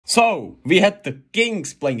So, we had the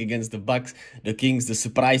Kings playing against the Bucks. The Kings, the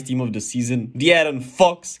surprise team of the season. De'Aaron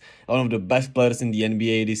Fox, one of the best players in the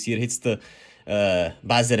NBA this year, hits the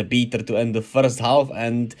buzzer beater to end the first half.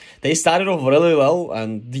 And they started off really well.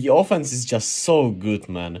 And the offense is just so good,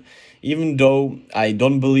 man. Even though I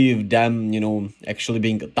don't believe them, actually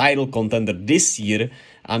being a title contender this year,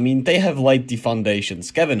 I mean, they have laid the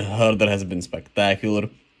foundations. Kevin Huerter has been spectacular.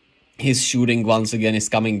 His shooting once again is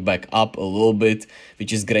coming back up a little bit,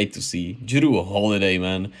 which is great to see. Jrue Holiday,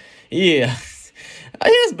 man. Yeah,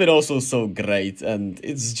 he has been also so great, and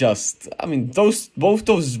it's just, I mean,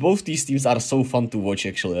 both these teams are so fun to watch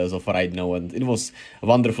actually as of right now, and it was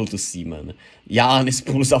wonderful to see, man. Giannis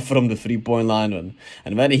pulls up from the 3-point line,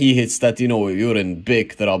 and when he hits that, you're in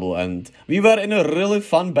big trouble, and we were in a really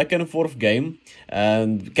fun back and forth game,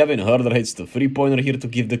 and Kevin Huerter hits the 3-pointer here to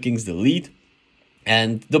give the Kings the lead.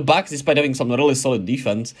 And the Bucks, despite having some really solid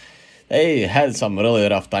defense, they had some really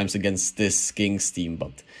rough times against this Kings team.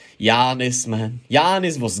 But Giannis, man,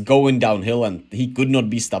 Giannis was going downhill and he could not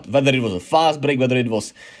be stopped. Whether it was a fast break, whether it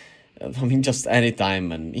was, just any time,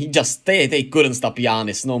 man. They couldn't stop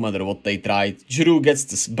Giannis no matter what they tried. Jrue gets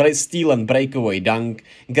the steal and breakaway dunk.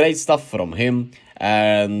 Great stuff from him.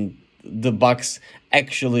 And the Bucks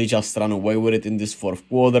actually just run away with it in this fourth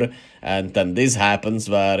quarter, and then this happens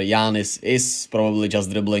where Giannis is probably just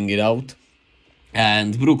dribbling it out,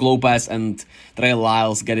 and Brook Lopez and Trey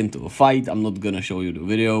Lyles get into a fight. I'm not gonna show you the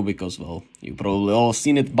video because, well, you probably all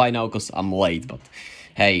seen it by now because I'm late, but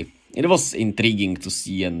hey, it was intriguing to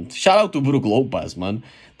see, and shout out to Brook Lopez, man.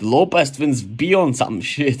 The Lopez twins be on some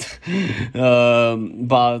shit.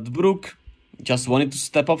 But Brook just wanted to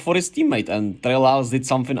step up for his teammate, and Trey Lyles did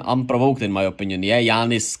something unprovoked in my opinion. Yeah,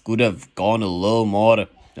 Giannis could have gone a little more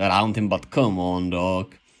around him, but come on,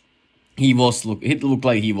 dog. It looked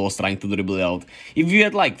like he was trying to dribble it out. If you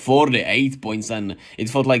had like 48 points and it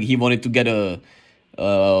felt like he wanted to get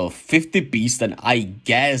a 50 piece, then I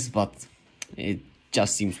guess, but it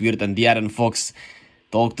just seems weird. And De'Aaron Fox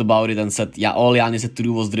talked about it and said, yeah, all Giannis had to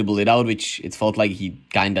do was dribble it out, which it felt like he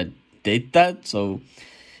kinda did that, so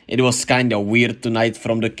it was kind of weird tonight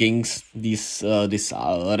from the Kings, this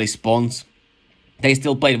response. They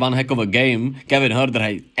still played one heck of a game. Kevin Huerter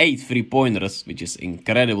had 8 3-pointers, which is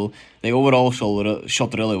incredible. They overall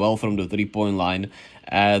shot really well from the 3-point line.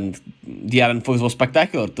 And De'Aaron Fox was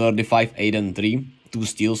spectacular, 35, 8 and 3. 2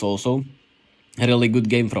 steals also. A really good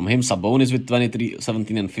game from him. Sabonis with 23,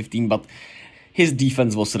 17 and 15, but his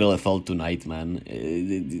defense was really felt tonight, man.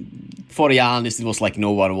 For Giannis, it was like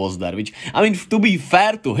no one was there. Which, I mean, to be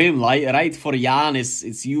fair to him, right, for Giannis,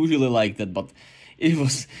 it's usually like that. But it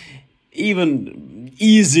was even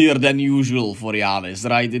easier than usual for Giannis,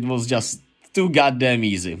 right? It was just too goddamn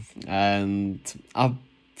easy. And I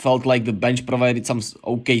felt like the bench provided some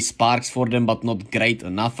okay sparks for them, but not great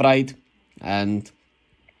enough, right? And,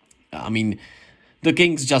 I mean, the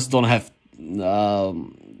Kings just don't have...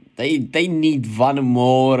 They need one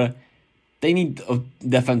more. They need a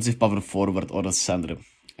defensive power forward or a center,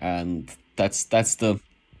 and that's the.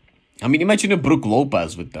 I mean, imagine a Brook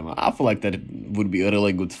Lopez with them. I feel like that would be a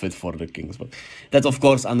really good fit for the Kings, but that's of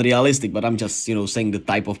course unrealistic. But I'm just saying the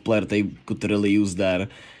type of player they could really use there.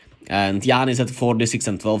 And Giannis had 46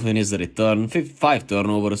 and 12 in his return, 5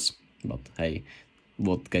 turnovers. But hey,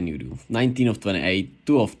 what can you do? 19 of 28,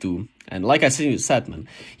 2 of 2, and like I said, man,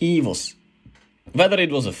 he was. Whether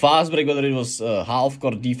it was a fast break, whether it was a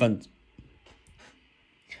half-court defense,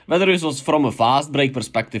 whether it was from a fast break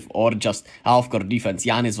perspective or just half-court defense,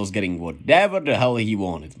 Giannis was getting whatever the hell he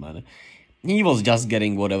wanted, man. He was just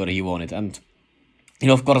getting whatever he wanted. And it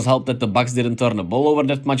of course helped that the Bucks didn't turn the ball over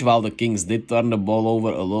that much, while the Kings did turn the ball over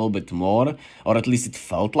a little bit more. Or at least it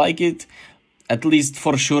felt like it. At least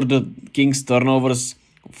for sure the Kings turnovers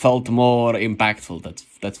felt more impactful,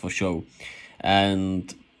 that's for sure.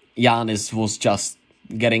 And Giannis was just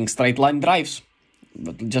getting straight line drives.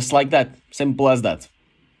 But just like that. Simple as that.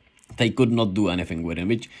 They could not do anything with him,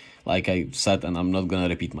 which, like I said, and I'm not gonna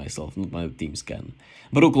repeat myself, not my teams can.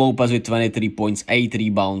 Brook Lopez with 23 points, 8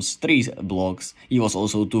 rebounds, 3 blocks. He was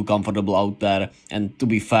also too comfortable out there. And to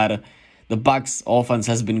be fair, the Bucks offense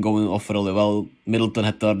has been going off really well. Middleton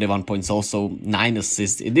had 31 points also, 9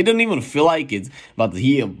 assists. It didn't even feel like it, but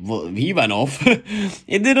he went off.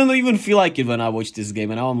 It didn't even feel like it when I watched this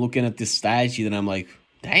game. And now I'm looking at this stat sheet and I'm like,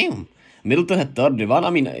 damn, Middleton had 31. I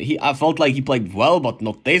mean, I felt like he played well, but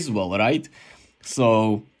not this well, right?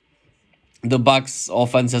 So the Bucks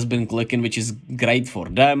offense has been clicking, which is great for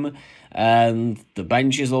them. And the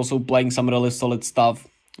bench is also playing some really solid stuff,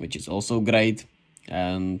 which is also great.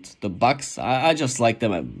 And the Bucks, I just like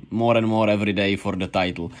them more and more every day for the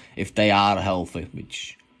title, if they are healthy,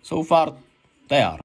 which so far they are.